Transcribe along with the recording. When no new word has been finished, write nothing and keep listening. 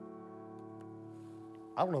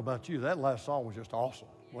I don't know about you, that last song was just awesome.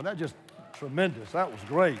 Well, that just tremendous. That was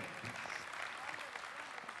great.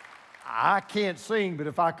 I can't sing, but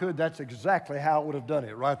if I could, that's exactly how I would have done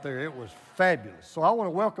it right there. It was fabulous. So I want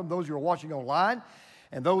to welcome those who are watching online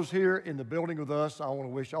and those here in the building with us. I want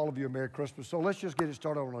to wish all of you a Merry Christmas. So let's just get it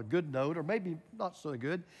started on a good note, or maybe not so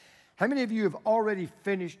good. How many of you have already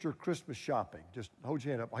finished your Christmas shopping? Just hold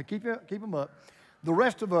your hand up. Keep them up. The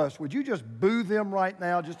rest of us, would you just boo them right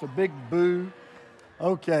now? Just a big boo.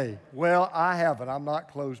 Okay. Well, I haven't. I'm not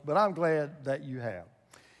close, but I'm glad that you have.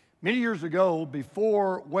 Many years ago,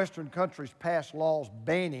 before Western countries passed laws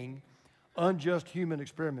banning unjust human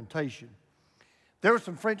experimentation, there were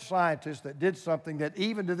some French scientists that did something that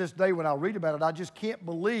even to this day when I read about it, I just can't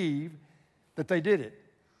believe that they did it.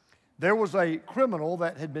 There was a criminal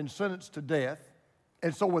that had been sentenced to death,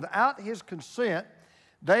 and so without his consent,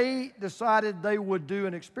 they decided they would do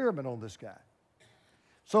an experiment on this guy.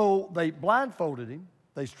 So they blindfolded him,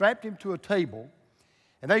 they strapped him to a table,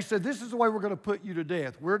 and they said, this is the way we're going to put you to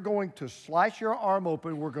death. We're going to slice your arm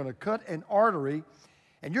open, we're going to cut an artery,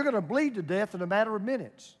 and you're going to bleed to death in a matter of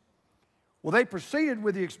minutes. Well, they proceeded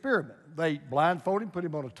with the experiment. They blindfolded him, put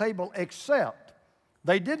him on a table, except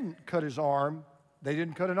they didn't cut his arm, they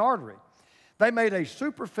didn't cut an artery. They made a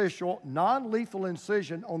superficial, non-lethal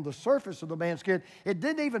incision on the surface of the man's skin. It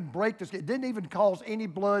didn't even break the skin. It didn't even cause any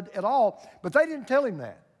blood at all, but they didn't tell him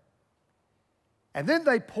that. And then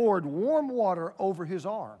they poured warm water over his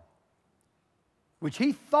arm, which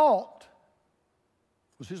he thought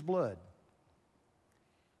was his blood.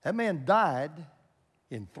 That man died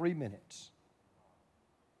in 3 minutes.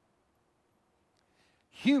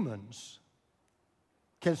 Humans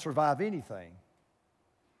can survive anything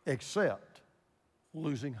except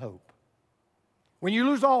losing hope. When you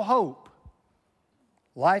lose all hope,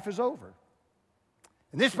 life is over.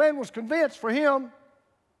 And this man was convinced for him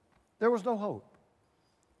there was no hope.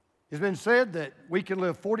 It's been said that we can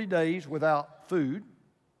live 40 days without food.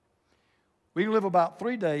 We can live about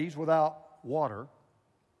 3 days without water.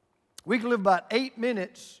 We can live about 8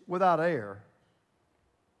 minutes without air,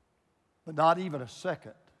 but not even a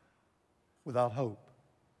second without hope.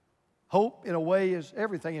 Hope, in a way, is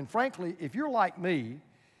everything. And frankly, if you're like me,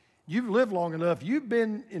 you've lived long enough, you've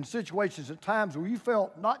been in situations at times where you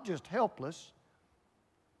felt not just helpless,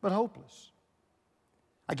 but hopeless.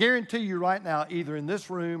 I guarantee you right now, either in this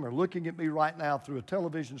room or looking at me right now through a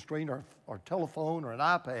television screen or telephone or an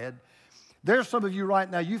iPad, there's some of you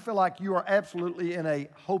right now, you feel like you are absolutely in a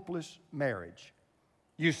hopeless marriage.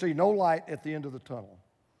 You see no light at the end of the tunnel.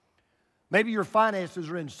 Maybe your finances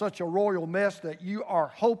are in such a royal mess that you are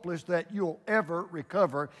hopeless that you'll ever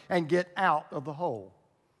recover and get out of the hole.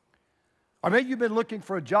 Or maybe you've been looking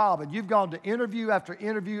for a job and you've gone to interview after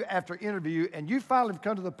interview after interview, and you finally have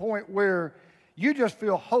come to the point where you just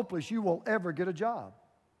feel hopeless you will ever get a job.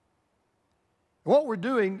 What we're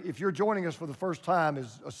doing, if you're joining us for the first time,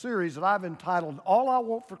 is a series that I've entitled All I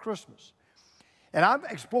Want for Christmas. And I'm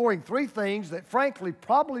exploring 3 things that, frankly,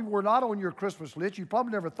 probably were not on your Christmas list. You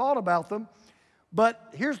probably never thought about them.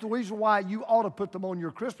 But here's the reason why you ought to put them on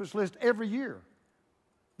your Christmas list every year.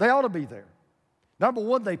 They ought to be there. Number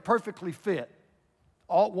one, they perfectly fit.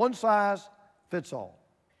 One size fits all.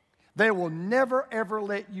 They will never, ever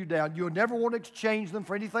let you down. You'll never want to exchange them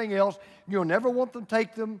for anything else. You'll never want to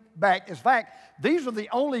take them back. In fact, these are the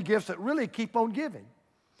only gifts that really keep on giving.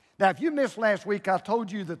 Now, if you missed last week, I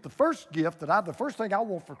told you that the first thing I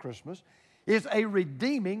want for Christmas is a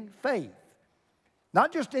redeeming faith.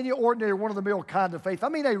 Not just any ordinary one-of-the-mill kind of faith. I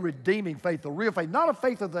mean a redeeming faith, a real faith. Not a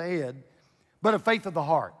faith of the head, but a faith of the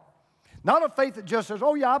heart. Not a faith that just says,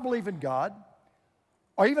 oh yeah, I believe in God,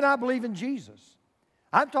 or even I believe in Jesus.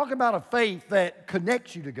 I'm talking about a faith that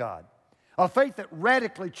connects you to God. A faith that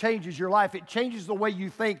radically changes your life. It changes the way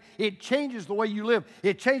you think. It changes the way you live.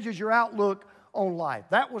 It changes your outlook on life.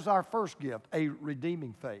 That was our first gift, a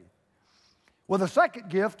redeeming faith. Well, the second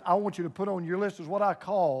gift I want you to put on your list is what I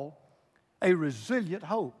call a resilient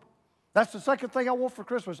hope. That's the second thing I want for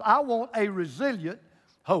Christmas. I want a resilient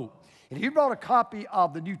hope. And if you brought a copy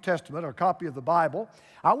of the New Testament or a copy of the Bible,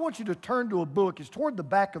 I want you to turn to a book. It's toward the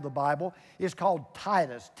back of the Bible. It's called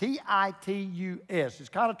Titus, Titus. It's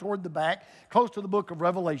kind of toward the back, close to the book of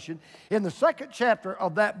Revelation. In the 2nd chapter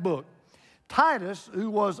of that book, Titus, who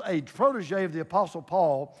was a protege of the Apostle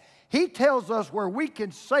Paul, he tells us where we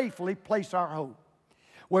can safely place our hope.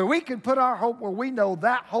 Where we can put our hope where we know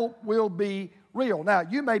that hope will be real. Now,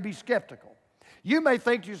 you may be skeptical. You may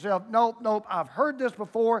think to yourself, nope, I've heard this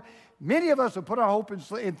before. Many of us have put our hope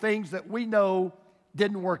in things that we know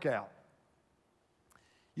didn't work out.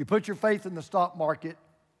 You put your faith in the stock market,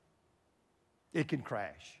 it can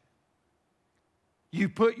crash. You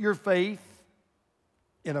put your faith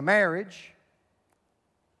in a marriage,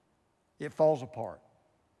 it falls apart.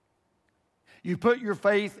 You put your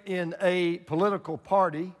faith in a political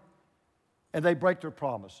party, and they break their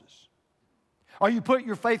promises. Or you put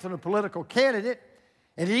your faith in a political candidate,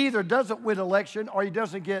 and he either doesn't win election or he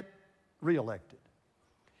doesn't get reelected.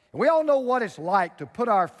 And we all know what it's like to put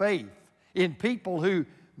our faith in people who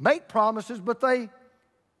make promises, but they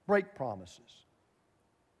break promises.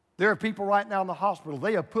 There are people right now in the hospital,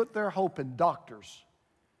 they have put their hope in doctors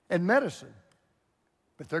and medicine,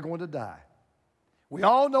 but they're going to die. We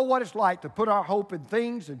all know what it's like to put our hope in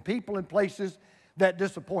things and people and places that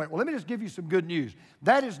disappoint. Well, let me just give you some good news.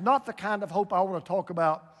 That is not the kind of hope I want to talk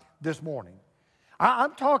about this morning.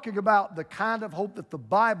 I'm talking about the kind of hope that the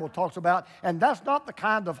Bible talks about, and that's not the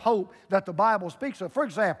kind of hope that the Bible speaks of. For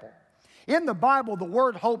example, in the Bible, the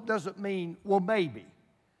word hope doesn't mean, well, maybe.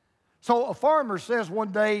 So a farmer says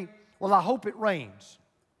one day, well, I hope it rains.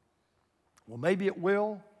 Well, maybe it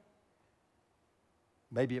will,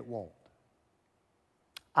 maybe it won't.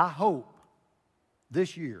 I hope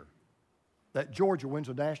this year that Georgia wins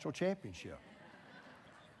a national championship.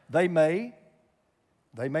 They may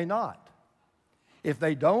not. If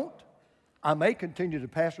they don't, I may continue to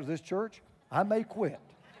pastor this church. I may quit.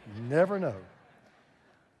 You never know.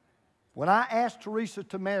 When I asked Teresa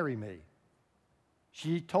to marry me,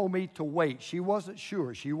 she told me to wait. She wasn't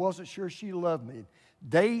sure. She wasn't sure she loved me.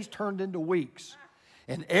 Days turned into weeks.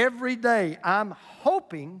 And every day I'm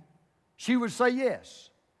hoping she would say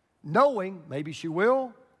yes, knowing maybe she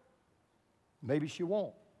will, maybe she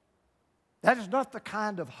won't. That is not the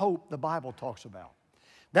kind of hope the Bible talks about.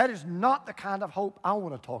 That is not the kind of hope I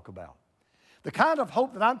want to talk about. The kind of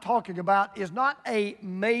hope that I'm talking about is not a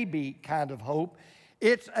maybe kind of hope.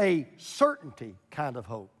 It's a certainty kind of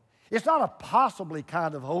hope. It's not a possibly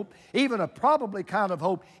kind of hope, even a probably kind of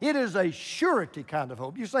hope. It is a surety kind of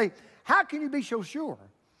hope. You say, how can you be so sure?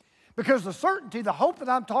 Because the certainty, the hope that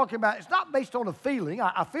I'm talking about, it's not based on a feeling.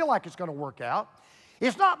 I feel like it's going to work out.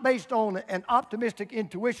 It's not based on an optimistic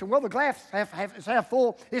intuition. Well, the glass is half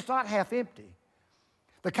full. It's not half empty.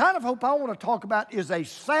 The kind of hope I want to talk about is a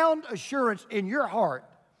sound assurance in your heart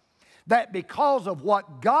that because of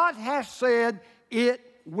what God has said, it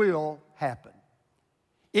will happen.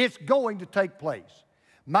 It's going to take place.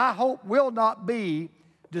 My hope will not be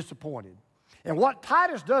disappointed. And what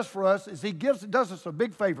Titus does for us is he does us a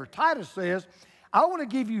big favor. Titus says, I want to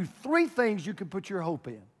give you 3 things you can put your hope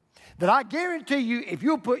in. That I guarantee you, if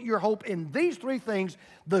you'll put your hope in these 3 things,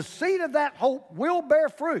 the seed of that hope will bear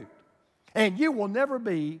fruit. And you will never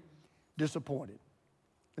be disappointed.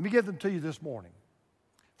 Let me give them to you this morning.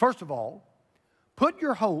 First of all, put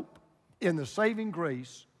your hope in the saving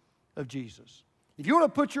grace of Jesus. If you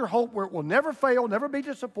want to put your hope where it will never fail, never be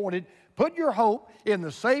disappointed, put your hope in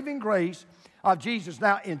the saving grace of Jesus.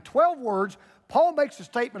 Now, in 12 words, Paul makes a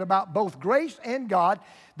statement about both grace and God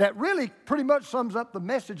that really pretty much sums up the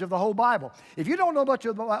message of the whole Bible. If you don't know much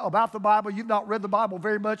about the Bible, you've not read the Bible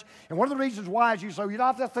very much, and one of the reasons why is you don't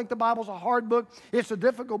have to think the Bible's a hard book. It's a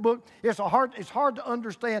difficult book. It's hard to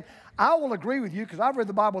understand. I will agree with you because I've read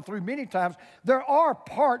the Bible through many times. There are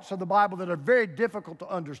parts of the Bible that are very difficult to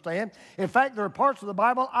understand. In fact, there are parts of the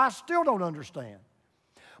Bible I still don't understand.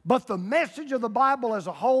 But the message of the Bible as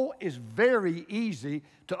a whole is very easy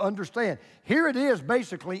to understand. Here it is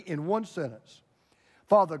basically in one sentence.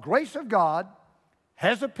 For the grace of God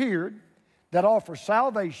has appeared that offers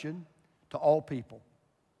salvation to all people.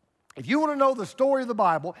 If you want to know the story of the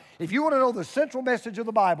Bible, if you want to know the central message of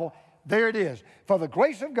the Bible, there it is. For the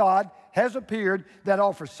grace of God has appeared that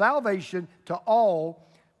offers salvation to all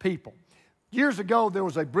people. Years ago, there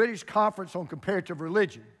was a British conference on comparative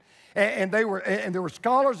religion. And there were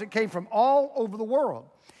scholars that came from all over the world.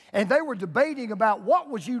 And they were debating about what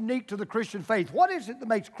was unique to the Christian faith. What is it that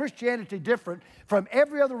makes Christianity different from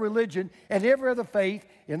every other religion and every other faith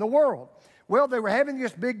in the world? Well, they were having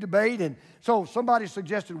this big debate, and so somebody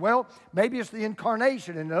suggested, well, maybe it's the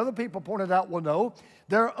incarnation. And other people pointed out, well, no,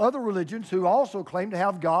 there are other religions who also claim to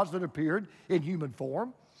have gods that appeared in human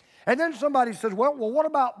form. And then somebody says, well, what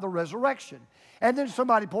about the resurrection? And then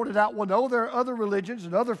somebody pointed out, well, no, there are other religions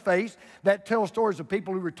and other faiths that tell stories of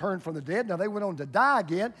people who returned from the dead. Now, they went on to die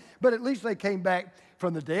again, but at least they came back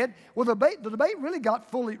from the dead. Well, the debate really got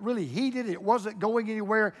really heated. It wasn't going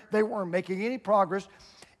anywhere. They weren't making any progress.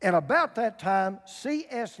 And about that time,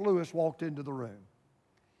 C.S. Lewis walked into the room.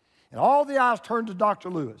 And all the eyes turned to Dr.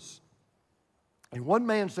 Lewis. And one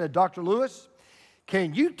man said, Dr. Lewis,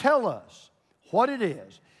 can you tell us what it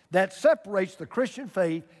is that separates the Christian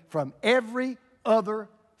faith from every other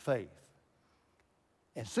faith?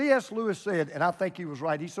 And C.S. Lewis said, and I think he was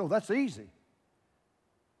right, he said, oh, that's easy.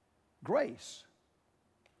 Grace.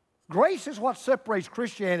 Grace is what separates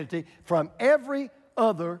Christianity from every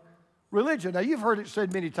other religion. Now, you've heard it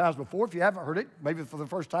said many times before. If you haven't heard it, maybe for the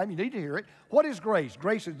first time, you need to hear it. What is grace?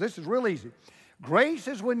 This is real easy. Grace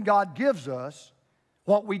is when God gives us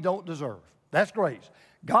what we don't deserve. That's grace.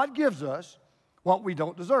 God gives us what we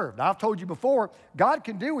don't deserve. Now, I've told you before, God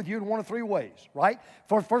can deal with you in one of three ways, right?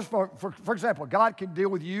 For example, God can deal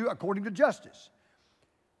with you according to justice.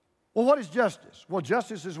 Well, what is justice? Well,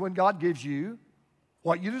 justice is when God gives you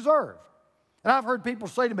what you deserve. And I've heard people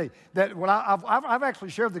say to me that when I've actually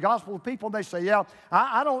shared the gospel with people, and they say, yeah,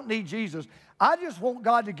 I don't need Jesus. I just want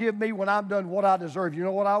God to give me when I'm done what I deserve. You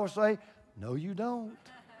know what I would say? No, you don't.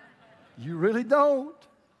 You really don't.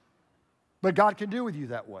 But God can deal with you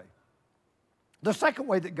that way. The second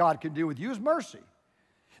way that God can deal with you is mercy.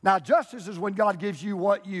 Now, justice is when God gives you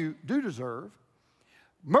what you do deserve.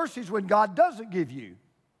 Mercy is when God doesn't give you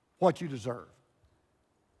what you deserve.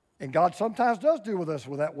 And God sometimes does deal with us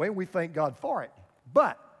that way, and we thank God for it.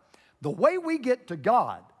 But the way we get to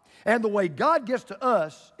God and the way God gets to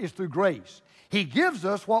us is through grace. He gives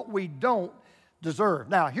us what we don't deserve.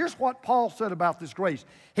 Now, here's what Paul said about this grace.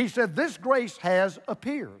 He said, this grace has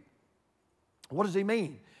appeared. What does he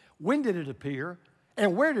mean? When did it appear,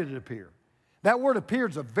 and where did it appear? That word appear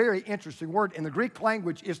is a very interesting word. In the Greek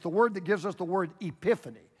language, it's the word that gives us the word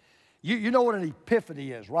epiphany. You know what an epiphany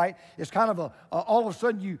is, right? It's kind of all of a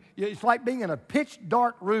sudden, it's like being in a pitch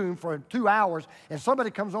dark room for 2 hours and somebody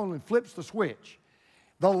comes on and flips the switch.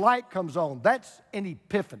 The light comes on. That's an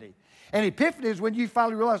epiphany. An epiphany is when you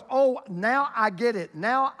finally realize, oh, now I get it.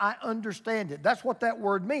 Now I understand it. That's what that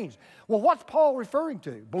word means. Well, what's Paul referring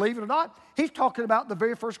to? Believe it or not, he's talking about the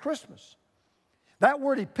very first Christmas. That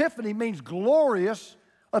word epiphany means glorious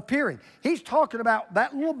appearing. He's talking about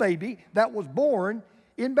that little baby that was born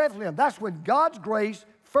in Bethlehem. That's when God's grace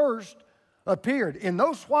first appeared. In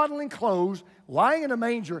those swaddling clothes, lying in a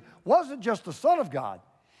manger, wasn't just the Son of God.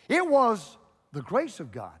 It was the grace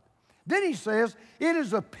of God. Then he says, it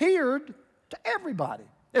has appeared to everybody.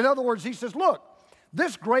 In other words, he says, look,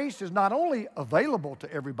 this grace is not only available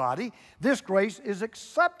to everybody, this grace is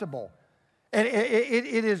acceptable. And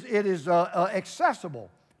it is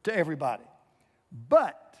accessible to everybody.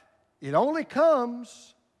 But it only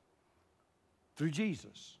comes through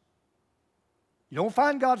Jesus. You don't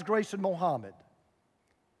find God's grace in Mohammed.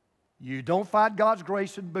 You don't find God's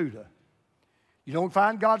grace in Buddha. You don't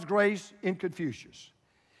find God's grace in Confucius.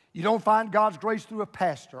 You don't find God's grace through a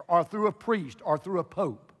pastor or through a priest or through a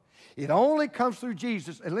pope. It only comes through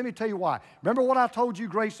Jesus, and let me tell you why. Remember what I told you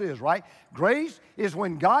grace is, right? Grace is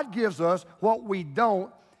when God gives us what we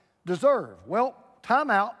don't deserve. Well, time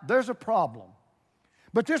out, there's a problem.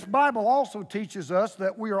 But this Bible also teaches us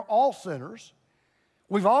that we are all sinners.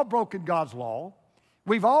 We've all broken God's law.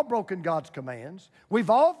 We've all broken God's commands. We've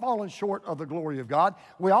all fallen short of the glory of God.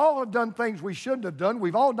 We all have done things we shouldn't have done.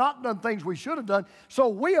 We've all not done things we should have done. So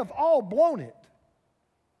we have all blown it.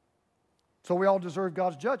 So we all deserve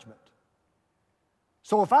God's judgment.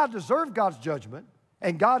 So if I deserve God's judgment,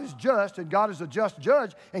 and God is just, and God is a just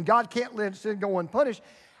judge, and God can't let sin go unpunished,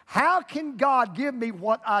 how can God give me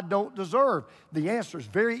what I don't deserve? The answer is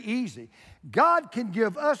very easy. God can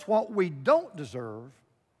give us what we don't deserve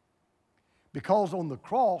because on the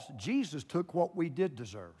cross, Jesus took what we did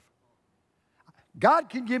deserve. God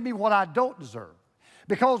can give me what I don't deserve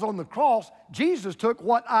because on the cross, Jesus took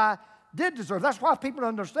what I did deserve. That's why people don't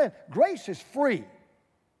understand. Grace is free,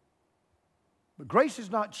 but grace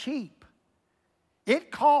is not cheap.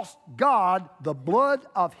 It cost God the blood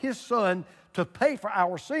of His Son to pay for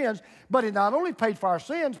our sins, but He not only paid for our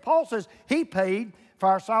sins, Paul says He paid for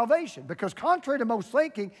our salvation. Because contrary to most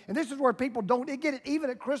thinking, and this is where people don't get it even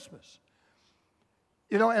at Christmas.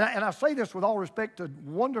 You know, and I say this with all respect to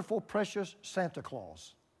wonderful, precious Santa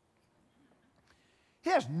Claus. He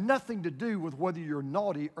has nothing to do with whether you're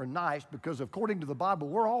naughty or nice, because according to the Bible,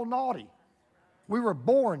 we're all naughty. We were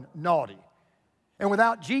born naughty. And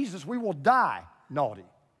without Jesus, we will die naughty.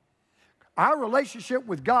 Our relationship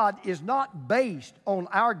with God is not based on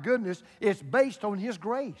our goodness, it's based on His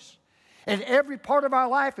grace. And every part of our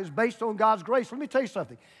life is based on God's grace. Let me tell you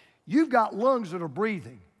something. You've got lungs that are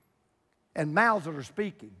breathing, and mouths that are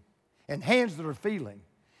speaking, and hands that are feeling,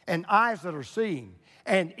 and eyes that are seeing,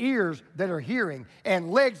 and ears that are hearing,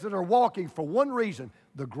 and legs that are walking for one reason,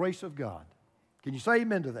 the grace of God. Can you say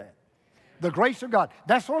amen to that? The grace of God.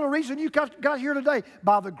 That's the only reason you got here today,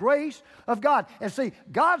 by the grace of God. And see,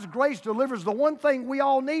 God's grace delivers the one thing we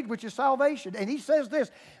all need, which is salvation. And He says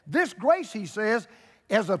this grace, He says,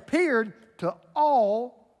 has appeared to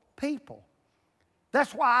all people.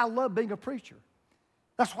 That's why I love being a preacher.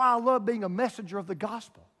 That's why I love being a messenger of the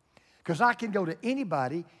gospel. Because I can go to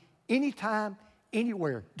anybody, anytime,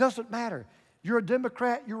 anywhere. Doesn't matter. You're a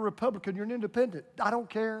Democrat, you're a Republican, you're an independent. I don't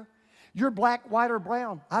care. You're black, white, or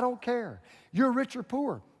brown. I don't care. You're rich or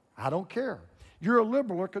poor. I don't care. You're a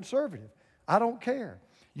liberal or conservative. I don't care.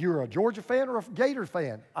 You're a Georgia fan or a Gator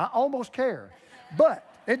fan. I almost care. But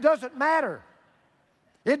it doesn't matter.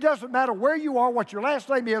 It doesn't matter where you are, what your last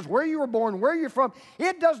name is, where you were born, where you're from.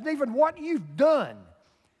 It doesn't even what you've done.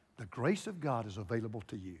 The grace of God is available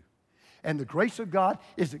to you. And the grace of God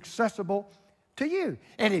is accessible to you.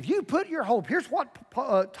 And if you put your hope, here's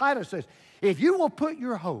what Titus says. If you will put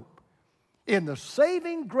your hope in the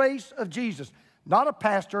saving grace of Jesus, not a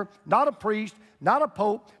pastor, not a priest, not a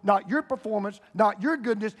pope, not your performance, not your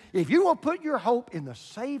goodness. If you will put your hope in the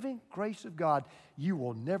saving grace of God, you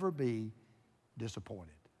will never be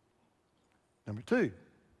disappointed. Number two,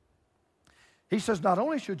 he says not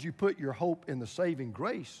only should you put your hope in the saving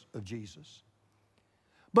grace of Jesus,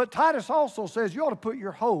 but Titus also says you ought to put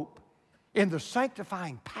your hope in the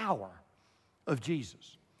sanctifying power of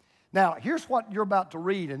Jesus. Now, here's what you're about to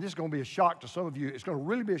read, and this is going to be a shock to some of you. It's going to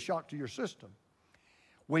really be a shock to your system.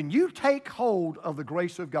 When you take hold of the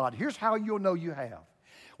grace of God, here's how you'll know you have.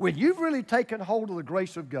 When you've really taken hold of the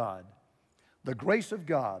grace of God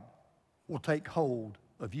will take hold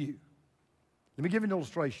of you. Let me give you an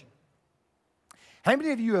illustration. How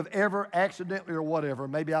many of you have ever accidentally or whatever,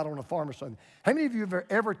 maybe out on a farm or something, how many of you have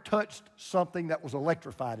ever touched something that was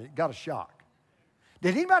electrified and it got a shock?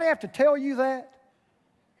 Did anybody have to tell you that?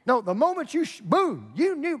 No, the moment boom,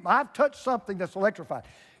 you knew, I've touched something that's electrified.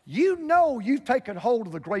 You know you've taken hold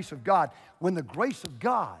of the grace of God when the grace of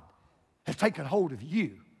God has taken hold of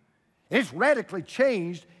you. It's radically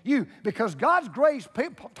changed you because God's grace,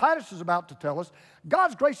 Titus is about to tell us,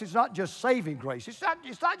 God's grace is not just saving grace. It's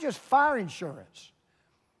not just fire insurance.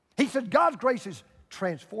 He said God's grace is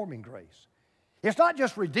transforming grace. It's not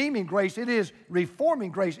just redeeming grace. It is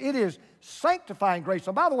reforming grace. It is sanctifying grace.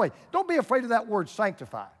 And by the way, don't be afraid of that word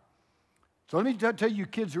sanctify. So let me tell you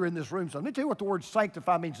kids who are in this room, so let me tell you what the word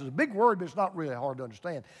sanctify means. It's a big word, but it's not really hard to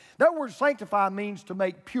understand. That word sanctify means to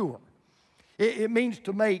make pure. It means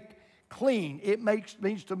to make clean. It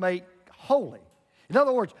means to make holy. In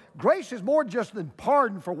other words, grace is more just than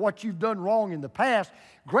pardon for what you've done wrong in the past.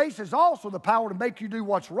 Grace is also the power to make you do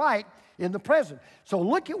what's right in the present. So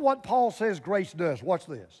look at what Paul says grace does. Watch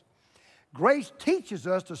this. Grace teaches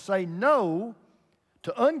us to say no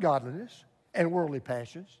to ungodliness and worldly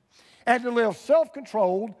passions and to live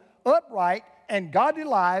self-controlled, upright, and godly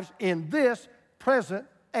lives in this present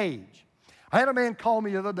age. I had a man call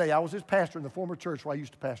me the other day. I was his pastor in the former church where I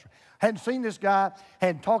used to pastor. Hadn't seen this guy,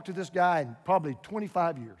 hadn't talked to this guy in probably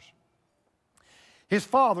 25 years. His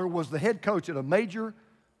father was the head coach at a major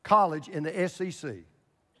college in the SEC.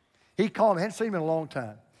 He called me, hadn't seen him in a long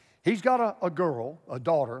time. He's got a girl, a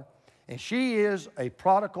daughter, and she is a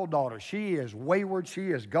prodigal daughter. She is wayward. She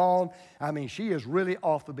is gone. I mean, she is really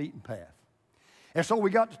off the beaten path. And so we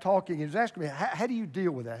got to talking, and he was asking me, how do you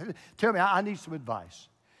deal with that? Tell me, I need some advice.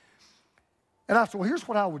 And I said, well, here's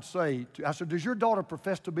what I would say. I said, does your daughter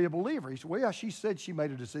profess to be a believer? He said, well, yeah, she said she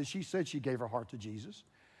made a decision. She said she gave her heart to Jesus.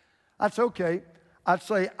 I'd say, okay. I'd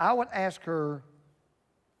say I would ask her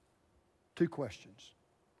 2 questions.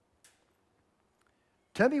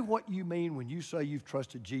 Tell me what you mean when you say you've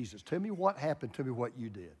trusted Jesus. Tell me what happened. Tell me what you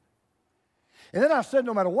did. And then I said,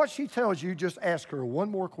 no matter what she tells you, just ask her one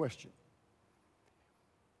more question.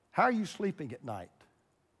 How are you sleeping at night?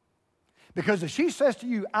 Because if she says to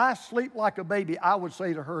you, I sleep like a baby, I would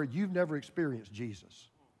say to her, you've never experienced Jesus.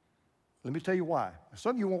 Let me tell you why.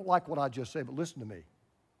 Some of you won't like what I just said, but listen to me.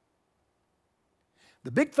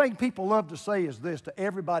 The big thing people love to say is this to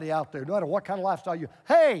everybody out there, no matter what kind of lifestyle you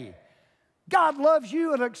have. Hey, God loves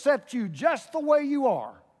you and accepts you just the way you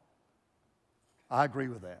are. I agree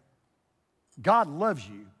with that. God loves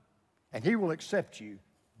you and He will accept you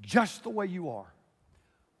just the way you are.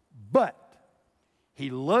 But He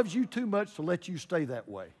loves you too much to let you stay that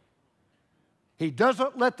way. He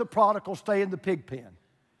doesn't let the prodigal stay in the pig pen.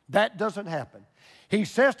 That doesn't happen. He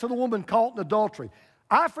says to the woman caught in adultery,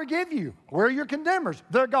 I forgive you. Where are your condemners?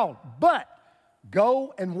 They're gone. But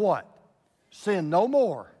go and what? Sin no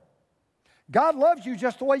more. God loves you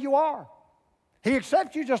just the way you are. He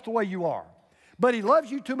accepts you just the way you are. But He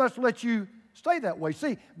loves you too much to let you stay that way.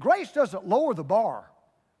 See, grace doesn't lower the bar.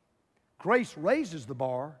 Grace raises the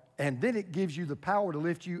bar, and then it gives you the power to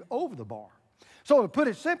lift you over the bar. So to put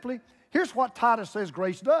it simply, here's what Titus says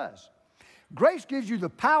grace does. Grace gives you the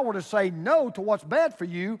power to say no to what's bad for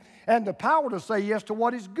you and the power to say yes to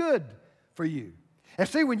what is good for you. And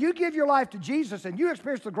see, when you give your life to Jesus and you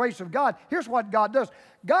experience the grace of God, here's what God does.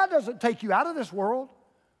 God doesn't take you out of this world.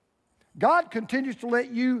 God continues to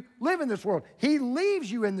let you live in this world. He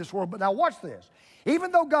leaves you in this world. But now watch this.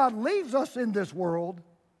 Even though God leaves us in this world,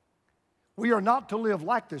 we are not to live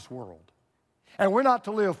like this world. And we're not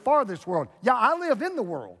to live for this world. Yeah, I live in the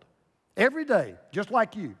world every day, just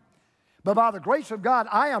like you. But by the grace of God,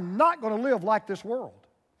 I am not going to live like this world.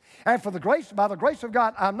 And by the grace of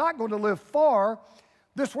God, I'm not going to live for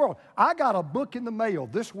this world. I got a book in the mail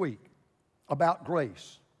this week about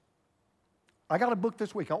grace. I got a book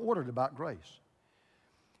this week. I ordered about grace.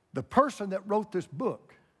 The person that wrote this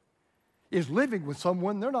book is living with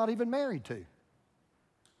someone they're not even married to.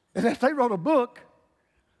 And if they wrote a book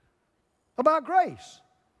about grace.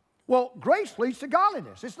 Well, grace leads to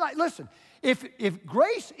godliness. It's not, listen, if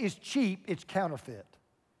grace is cheap, it's counterfeit.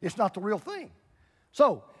 It's not the real thing.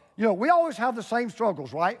 So, we always have the same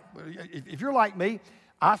struggles, right? If you're like me,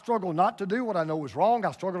 I struggle not to do what I know is wrong.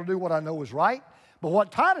 I struggle to do what I know is right. But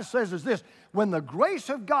what Titus says is this: when the grace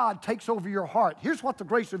of God takes over your heart, here's what the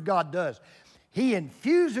grace of God does. He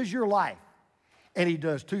infuses your life, and he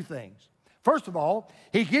does two things. First of all,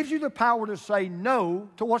 he gives you the power to say no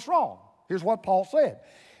to what's wrong. Here's what Paul said.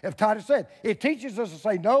 If Titus said, it teaches us to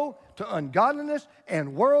say no to ungodliness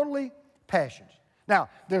and worldly passions. Now,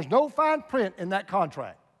 there's no fine print in that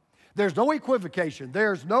contract. There's no equivocation.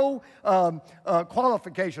 There's no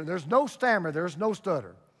qualification. There's no stammer. There's no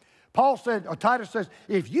stutter. Titus says,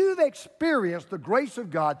 if you've experienced the grace of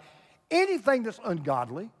God, anything that's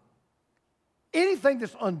ungodly, anything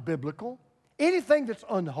that's unbiblical, anything that's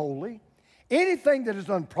unholy, anything that is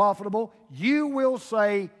unprofitable, you will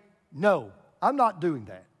say, no, I'm not doing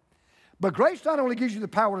that. But grace not only gives you the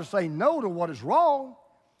power to say no to what is wrong,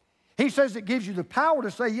 he says it gives you the power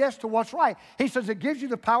to say yes to what's right. He says it gives you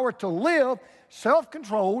the power to live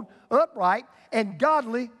self-controlled, upright, and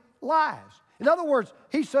godly lives. In other words,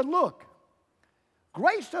 he said, look,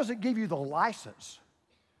 grace doesn't give you the license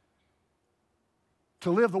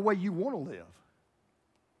to live the way you want to live.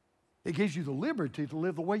 It gives you the liberty to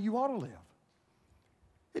live the way you ought to live.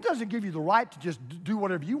 It doesn't give you the right to just do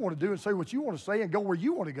whatever you want to do and say what you want to say and go where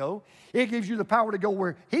you want to go. It gives you the power to go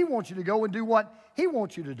where he wants you to go and do what he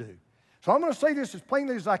wants you to do. So I'm going to say this as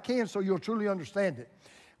plainly as I can so you'll truly understand it.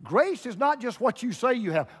 Grace is not just what you say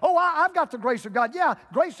you have. Oh, I've got the grace of God. Yeah,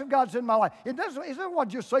 grace of God's in my life. It's not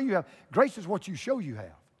what you say you have. Grace is what you show you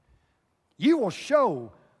have. You will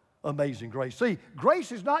show amazing grace. See,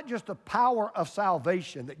 grace is not just the power of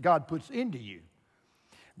salvation that God puts into you.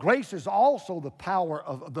 Grace is also the power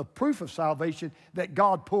of the proof of salvation that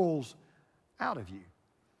God pulls out of you.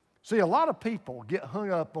 See, a lot of people get hung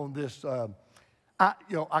up on this,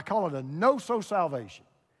 I call it a no-so salvation.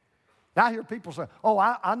 Now I hear people say, oh,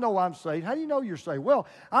 I know I'm saved. How do you know you're saved? Well,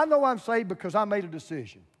 I know I'm saved because I made a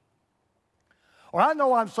decision. Or I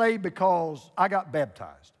know I'm saved because I got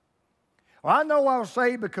baptized. Or I know I was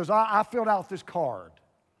saved because I filled out this card.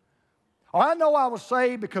 Or I know I was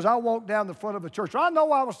saved because I walked down the front of a church. Or I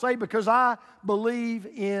know I was saved because I believe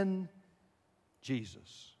in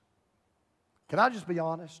Jesus. Can I just be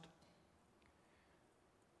honest?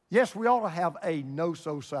 Yes, we ought to have a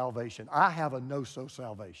no-so salvation. I have a no-so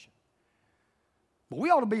salvation. But we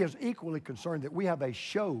ought to be as equally concerned that we have a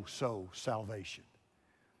show-so salvation.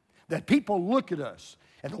 That people look at us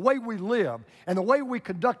and the way we live and the way we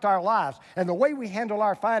conduct our lives and the way we handle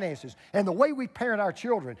our finances and the way we parent our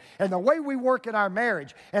children and the way we work in our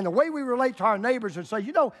marriage and the way we relate to our neighbors and say,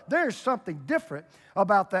 there's something different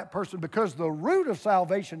about that person, because the root of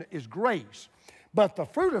salvation is grace, but the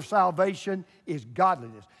fruit of salvation is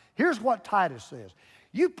godliness. Here's what Titus says.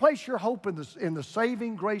 You place your hope in the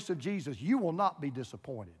saving grace of Jesus, you will not be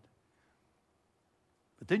disappointed.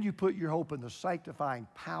 But then you put your hope in the sanctifying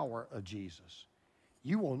power of Jesus,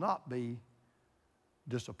 you will not be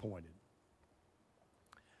disappointed.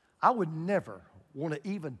 I would never want to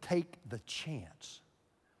even take the chance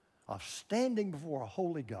of standing before a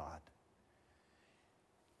holy God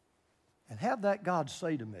and have that God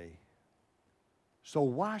say to me, so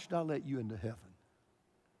why should I let you into heaven?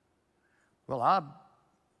 Well, I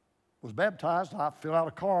was baptized, I filled out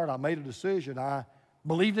a card, I made a decision, I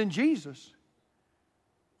believed in Jesus.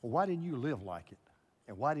 Well, why didn't you live like it?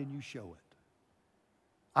 And why didn't you show it?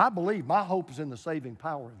 I believe my hope is in the saving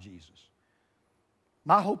power of Jesus.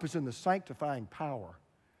 My hope is in the sanctifying power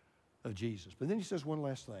of Jesus. But then he says one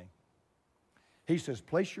last thing. He says,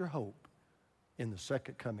 place your hope in the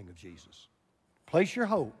second coming of Jesus. Place your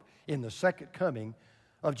hope in the second coming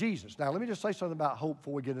of Jesus. Now, let me just say something about hope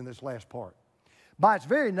before we get in this last part. By its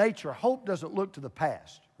very nature, hope doesn't look to the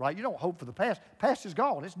past, right? You don't hope for the past. Past is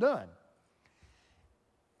gone. It's done.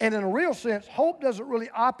 And in a real sense, hope doesn't really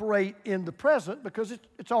operate in the present because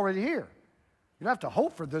it's already here. You don't have to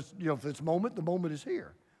hope for this, for this moment. The moment is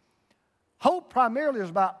here. Hope primarily is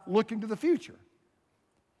about looking to the future.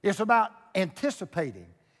 It's about anticipating.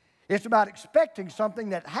 It's about expecting something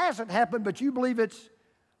that hasn't happened, but you believe it's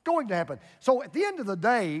going to happen. So at the end of the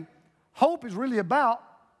day, hope is really about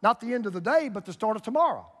not the end of the day, but the start of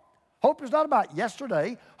tomorrow. Hope is not about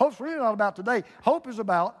yesterday. Hope's really not about today. Hope is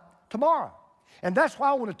about tomorrow. And that's why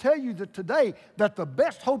I want to tell you that today, that the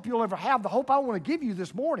best hope you'll ever have, the hope I want to give you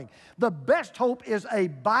this morning, the best hope is a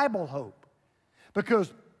Bible hope.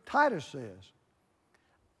 Because Titus says,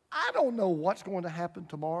 I don't know what's going to happen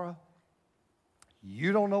tomorrow.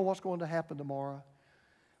 You don't know what's going to happen tomorrow.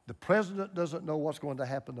 The president doesn't know what's going to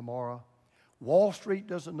happen tomorrow. Wall Street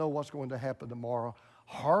doesn't know what's going to happen tomorrow.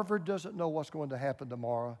 Harvard doesn't know what's going to happen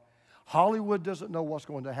tomorrow. Hollywood doesn't know what's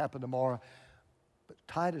going to happen tomorrow. But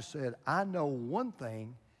Titus said, I know one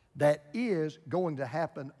thing that is going to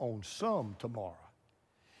happen on some tomorrow.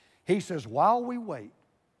 He says, while we wait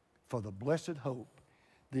for the blessed hope,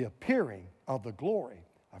 the appearing of the glory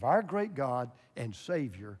of our great God and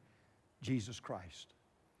Savior, Jesus Christ.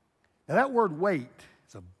 Now that word wait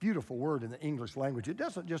is a beautiful word in the English language. It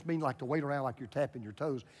doesn't just mean like to wait around like you're tapping your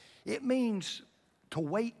toes. It means to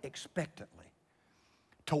wait expectantly,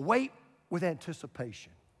 to wait with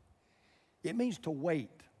anticipation. It means to wait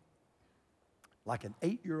like an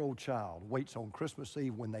 8-year-old child waits on Christmas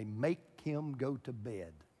Eve when they make him go to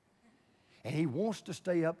bed. And he wants to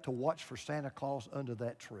stay up to watch for Santa Claus under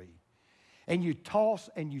that tree. And you toss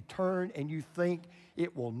and you turn and you think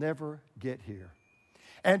it will never get here.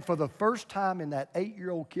 And for the first time in that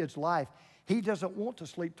 8-year-old kid's life, he doesn't want to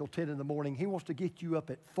sleep till 10 in the morning. He wants to get you up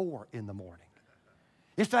at 4 in the morning.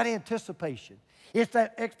 It's that anticipation. It's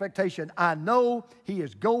that expectation. I know he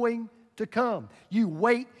is going to come. You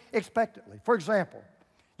wait expectantly. For example,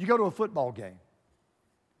 you go to a football game.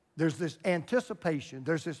 There's this anticipation.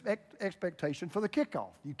 There's this expectation for the kickoff.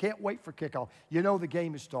 You can't wait for kickoff. You know the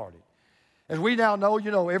game has started. As we now know,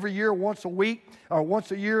 every year, once a week or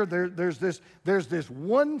once a year, there's this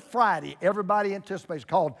one Friday everybody anticipates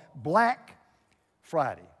called Black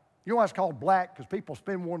Friday. You know why it's called black? Because people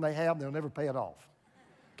spend more than they have and they'll never pay it off.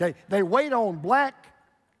 Okay, they wait on Black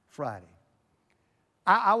Friday.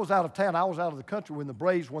 I was out of town. I was out of the country when the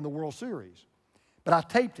Braves won the World Series. But I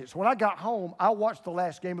taped it. So when I got home, I watched the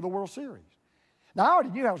last game of the World Series. Now, I already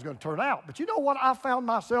knew how it was going to turn out. But you know what? I found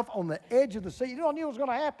myself on the edge of the seat. I knew it was going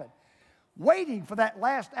to happen. Waiting for that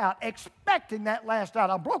last out, expecting that last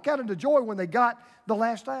out. I broke out into joy when they got the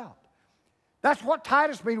last out. That's what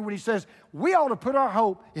Titus means when he says we ought to put our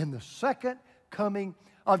hope in the second coming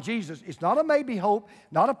of Jesus. It's not a maybe hope,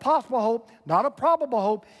 not a possible hope, not a probable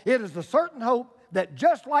hope. It is the certain hope that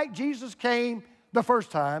just like Jesus came the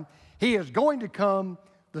first time, he is going to come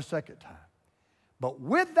the second time. But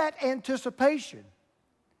with that anticipation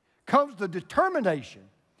comes the determination.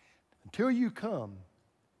 Until you come,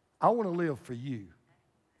 I want to live for you.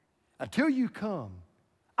 Until you come,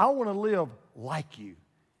 I want to live like you.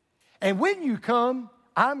 And when you come,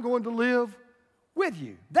 I'm going to live with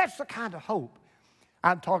you. That's the kind of hope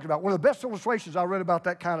I'm talking about. One of the best illustrations I read about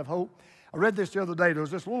that kind of hope, I read this the other day. There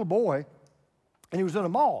was this little boy, and he was in a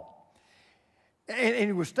mall. And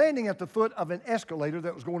he was standing at the foot of an escalator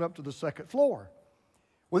that was going up to the second floor.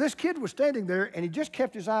 Well, this kid was standing there, and he just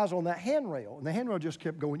kept his eyes on that handrail. And the handrail just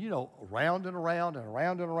kept going, around and around and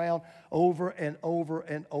around and around, over and over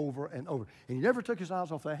and over and over. And he never took his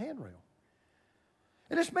eyes off that handrail.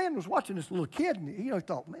 And this man was watching this little kid, and he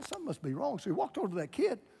thought, man, something must be wrong. So he walked over to that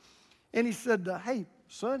kid, and he said, hey,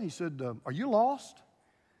 son, he said, are you lost?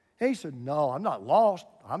 And he said, no, I'm not lost.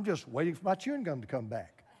 I'm just waiting for my chewing gum to come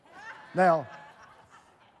back. Now,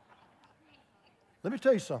 let me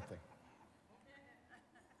tell you something.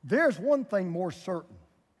 There's one thing more certain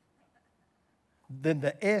than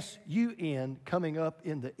the S-U-N coming up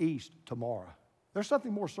in the east tomorrow. There's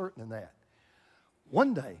something more certain than that.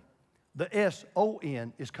 One day, the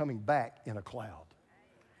S-O-N is coming back in a cloud.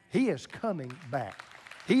 He is coming back.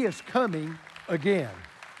 He is coming again.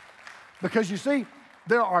 Because you see,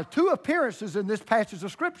 there are two appearances in this passage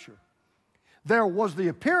of Scripture. There was the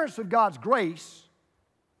appearance of God's grace.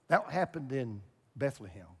 That happened in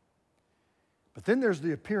Bethlehem. But then there's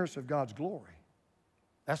the appearance of God's glory.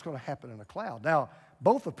 That's going to happen in a cloud. Now,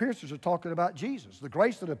 both appearances are talking about Jesus. The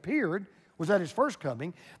grace that appeared was at his first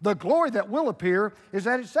coming. The glory that will appear is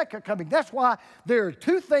at his second coming. That's why there are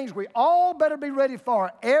two things we all better be ready for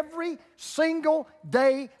every single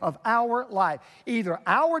day of our life. Either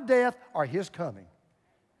our death or his coming.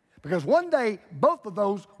 Because one day, both of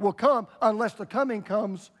those will come unless the coming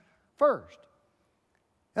comes first.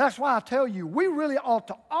 And that's why I tell you, we really ought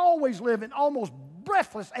to always live in almost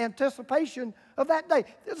breathless anticipation of that day.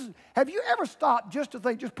 Have you ever stopped just to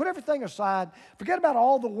think, just put everything aside, forget about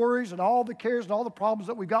all the worries and all the cares and all the problems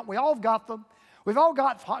that we've got. We all have got them. We've all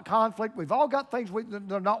got conflict. We've all got things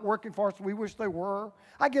that are not working for us. We wish they were.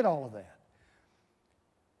 I get all of that.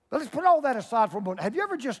 But let's put all that aside for a moment. Have you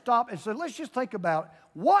ever just stopped and said, let's just think about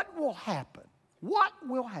what will happen? What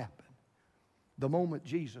will happen the moment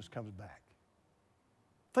Jesus comes back?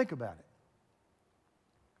 Think about it.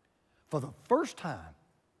 For the first time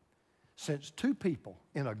since two people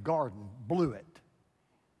in a garden blew it,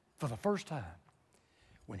 for the first time,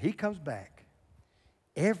 when he comes back,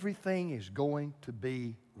 everything is going to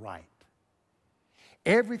be right.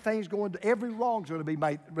 Every wrong's going to be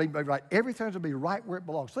made right. Everything's going to be right where it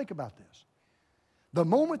belongs. Think about this. The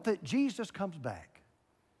moment that Jesus comes back,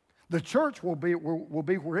 the church will be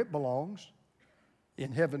where it belongs,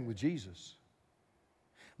 in heaven with Jesus.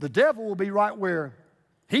 The devil will be right where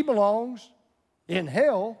he belongs, in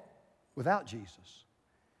hell without Jesus.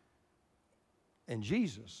 And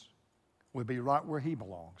Jesus will be right where he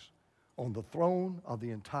belongs, on the throne of the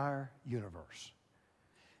entire universe.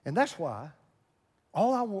 And that's why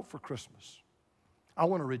all I want for Christmas, I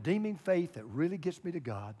want a redeeming faith that really gets me to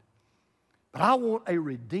God, but I want a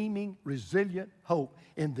redeeming, resilient hope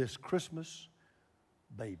in this Christmas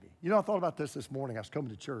baby. You know, I thought about this morning. I was coming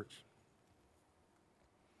to church.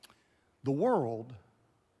 The world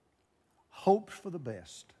hopes for the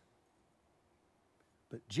best,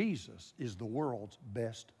 but Jesus is the world's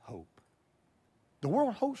best hope. The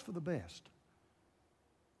world hopes for the best,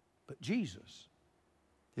 but Jesus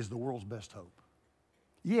is the world's best hope.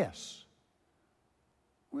 Yes,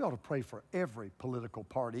 we ought to pray for every political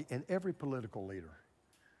party and every political leader.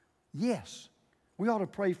 Yes, we ought to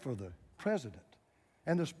pray for the president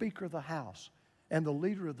and the Speaker of the House and the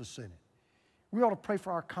leader of the Senate. We ought to pray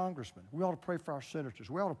for our congressmen. We ought to pray for our senators.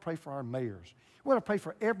 We ought to pray for our mayors. We ought to pray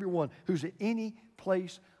for everyone who's at any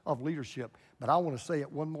place of leadership. But I want to say it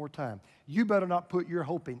one more time. You better not put your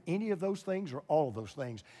hope in any of those things or all of those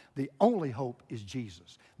things. The only hope is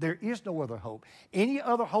Jesus. There is no other hope. Any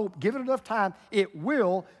other hope, given enough time, it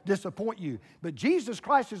will disappoint you. But Jesus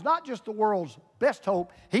Christ is not just the world's best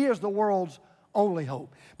hope. He is the world's only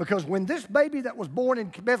hope. Because when this baby that was born in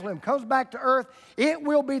Bethlehem comes back to earth, it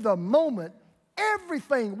will be the moment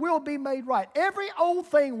everything will be made right. Every old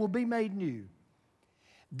thing will be made new.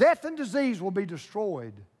 Death and disease will be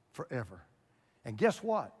destroyed forever. And guess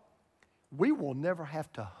what? We will never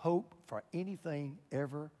have to hope for anything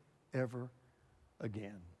ever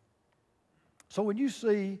again. So when you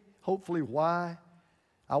see, hopefully, why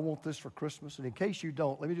I want this for Christmas, and in case you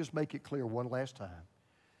don't, let me just make it clear one last time.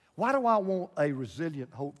 Why do I want a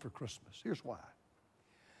resilient hope for Christmas? Here's why.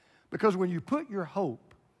 Because when you put your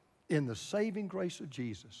hope in the saving grace of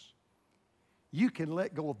Jesus, you can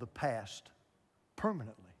let go of the past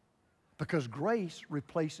permanently, because grace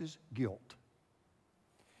replaces guilt.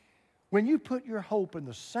 When you put your hope in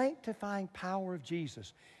the sanctifying power of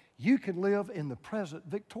Jesus, you can live in the present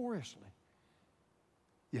victoriously.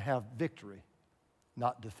 You have victory,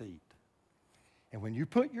 not defeat. And when you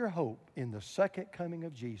put your hope in the second coming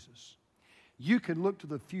of Jesus, you can look to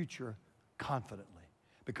the future confidently,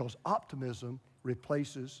 because optimism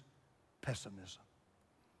replaces pessimism.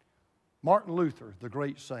 Martin Luther, the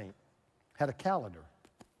great saint, had a calendar.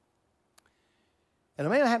 And a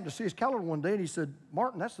man happened to see his calendar one day, and he said,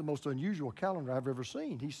 "Martin, that's the most unusual calendar I've ever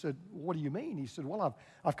seen." He said, "What do you mean?" He said, "Well,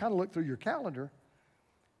 I've kind of looked through your calendar,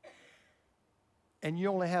 and you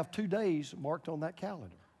only have 2 days marked on that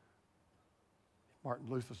calendar." Martin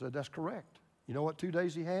Luther said, "That's correct." You know what 2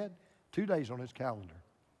 days he had? 2 days on his calendar.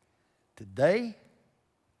 Today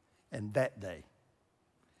and that day.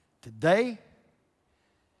 Today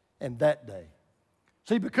and that day.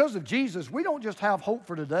 See, because of Jesus, we don't just have hope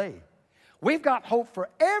for today. We've got hope for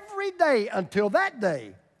every day until that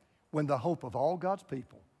day when the hope of all God's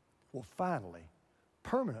people will finally,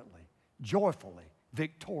 permanently, joyfully,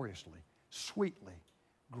 victoriously, sweetly,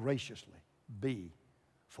 graciously be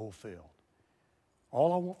fulfilled.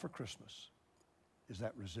 All I want for Christmas is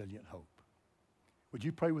that resilient hope. Would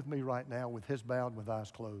you pray with me right now with heads bowed and with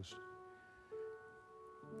eyes closed?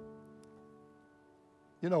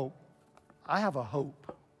 You know, I have a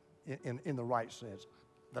hope in the right sense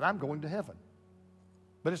that I'm going to heaven.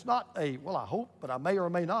 But it's not I hope, but I may or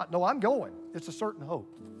may not. No, I'm going. It's a certain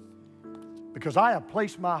hope. Because I have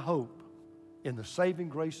placed my hope in the saving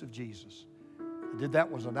grace of Jesus. I did that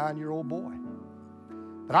when I was a 9-year-old boy.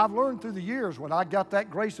 But I've learned through the years, when I got that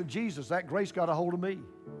grace of Jesus, that grace got a hold of me.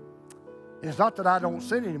 And it's not that I don't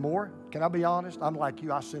sin anymore. Can I be honest? I'm like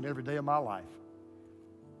you. I sin every day of my life.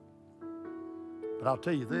 But I'll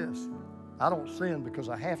tell you this. I don't sin because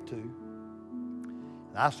I have to.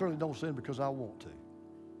 And I certainly don't sin because I want to,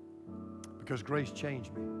 because grace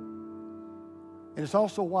changed me. And it's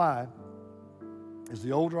also why, as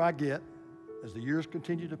the older I get, as the years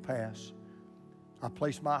continue to pass, I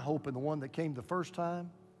place my hope in the one that came the first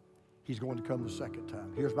time. He's going to come the second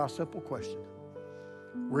time. Here's my simple question.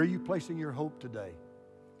 Where are you placing your hope today?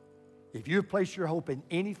 If you have placed your hope in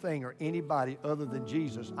anything or anybody other than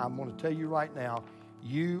Jesus, I'm going to tell you right now,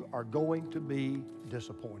 you are going to be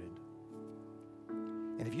disappointed.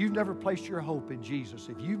 And if you've never placed your hope in Jesus,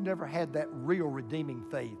 if you've never had that real redeeming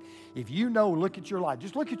faith, if you know, look at your life,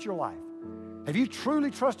 just look at your life. Have you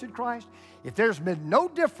truly trusted Christ? If there's been no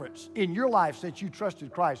difference in your life since you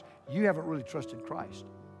trusted Christ, you haven't really trusted Christ.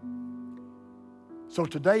 So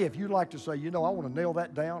today, if you'd like to say, you know, I want to nail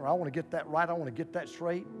that down, or I want to get that right, I want to get that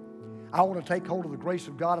straight, I want to take hold of the grace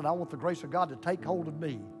of God, and I want the grace of God to take hold of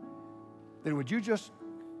me, then would you just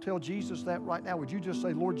tell Jesus that right now? Would you just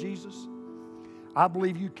say, Lord Jesus, I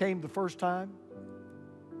believe you came the first time.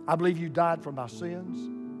 I believe you died for my sins.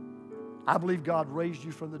 I believe God raised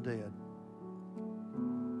you from the dead.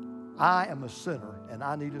 I am a sinner and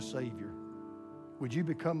I need a Savior. Would you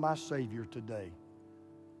become my Savior today?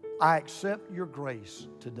 I accept your grace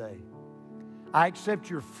today. I accept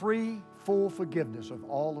your free, full forgiveness of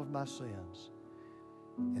all of my sins.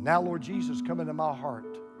 And now, Lord Jesus, come into my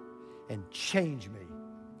heart and change me.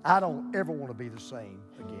 I don't ever want to be the same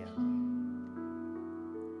again.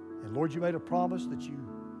 And Lord, you made a promise that you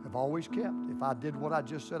have always kept. If I did what I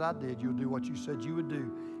just said I did, you'll do what you said you would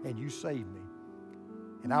do, and you saved me.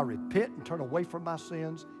 And I repent and turn away from my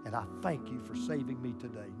sins, and I thank you for saving me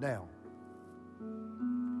today. Now,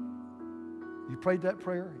 you prayed that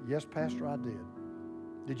prayer? Yes, Pastor, I did.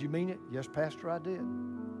 Did you mean it? Yes, Pastor, I did.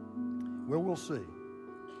 Well, we'll see.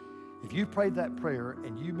 If you prayed that prayer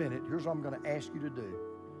and you meant it, here's what I'm going to ask you to do.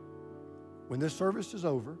 When this service is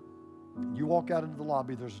over, you walk out into the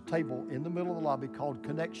lobby, there's a table in the middle of the lobby called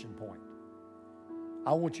Connection Point.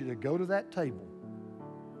 I want you to go to that table.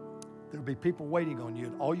 There'll be people waiting on you,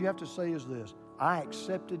 and all you have to say is this: I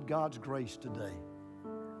accepted God's grace today.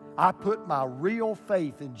 I put my real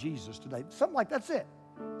faith in Jesus today. Something like that's it.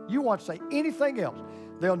 You want to say anything else.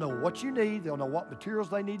 They'll know what you need. They'll know what materials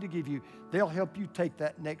they need to give you. They'll help you take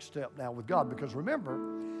that next step now with God, because remember,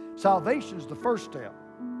 salvation is the first step.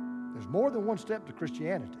 There's more than one step to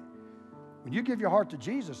Christianity. When you give your heart to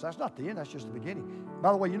Jesus, that's not the end, that's just the beginning.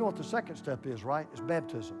 By the way, you know what the second step is, right? It's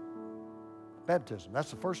baptism. Baptism.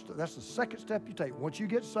 That's the second step you take. Once you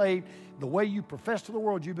get saved, the way you profess to the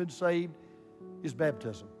world you've been saved is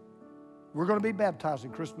baptism. We're going to be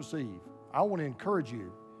baptizing Christmas Eve. I want to encourage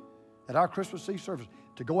you at our Christmas Eve service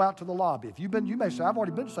to go out to the lobby. If you've been, you may say, I've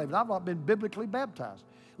already been saved, and I've not been biblically baptized.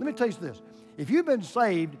 Let me tell you this. If you've been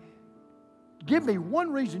saved, give me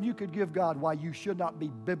one reason you could give God why you should not be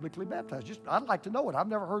biblically baptized. I'd like to know it. I've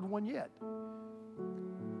never heard one yet.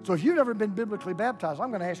 So if you've never been biblically baptized, I'm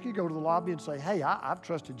going to ask you to go to the lobby and say, hey, I've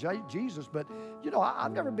trusted Jesus, but, you know,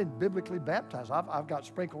 I've never been biblically baptized. I've got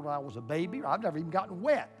sprinkled when I was a baby, or I've never even gotten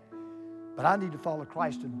wet. But I need to follow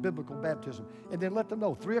Christ in biblical baptism. And then let them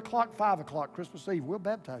know, 3 o'clock, 5 o'clock, Christmas Eve, we'll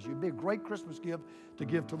baptize you. It'd be a great Christmas gift to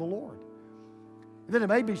give to the Lord. And then it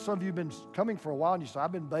may be some of you have been coming for a while and you say,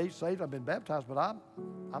 I've been saved, I've been baptized, but I'm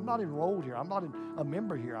not enrolled here. I'm not a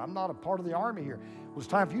member here. I'm not a part of the army here. Well, it's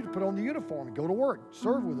time for you to put on the uniform and go to work,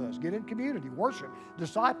 serve with us, get in community, worship,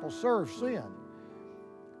 disciple, serve, sin.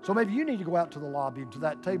 So maybe you need to go out to the lobby and to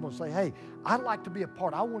that table and say, hey, I'd like to be a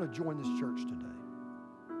part. I want to join this church today.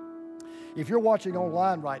 If you're watching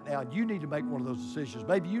online right now, you need to make one of those decisions.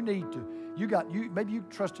 Maybe you need to. Maybe you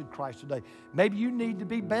trusted Christ today. Maybe you need to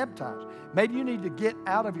be baptized. Maybe you need to get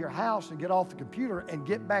out of your house and get off the computer and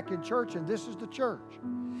get back in church, and this is the church.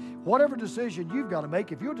 Whatever decision you've got to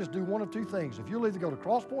make, if you'll just do one of two things, if you'll either go to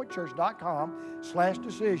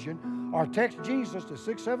crosspointchurch.com/decision or text Jesus to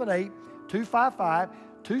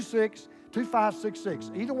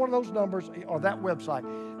 678-255-2566. Either one of those numbers or that website.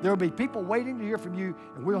 There will be people waiting to hear from you,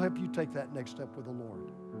 and we'll help you take that next step with the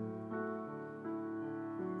Lord.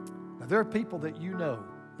 Now, there are people that you know.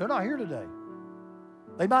 They're not here today.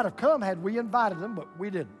 They might have come had we invited them, but we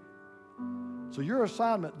didn't. So your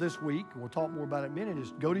assignment this week, and we'll talk more about it in a minute,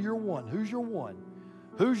 is go to your one. Who's your one?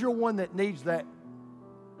 Who's your one that needs that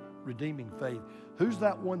redeeming faith? Who's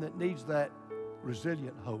that one that needs that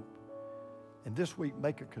resilient hope? And this week,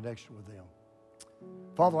 make a connection with them.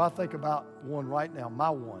 Father, I think about one right now, my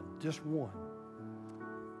one, just one.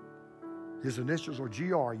 His initials are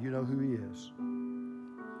GR. You know who he is.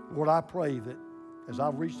 Lord, I pray that as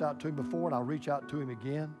I've reached out to him before and I'll reach out to him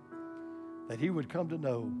again, that he would come to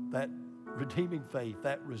know that redeeming faith,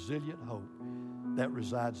 that resilient hope that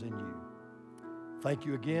resides in you. Thank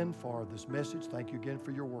you again for this message. Thank you again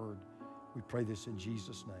for your word. We pray this in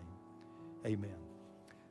Jesus' name. Amen.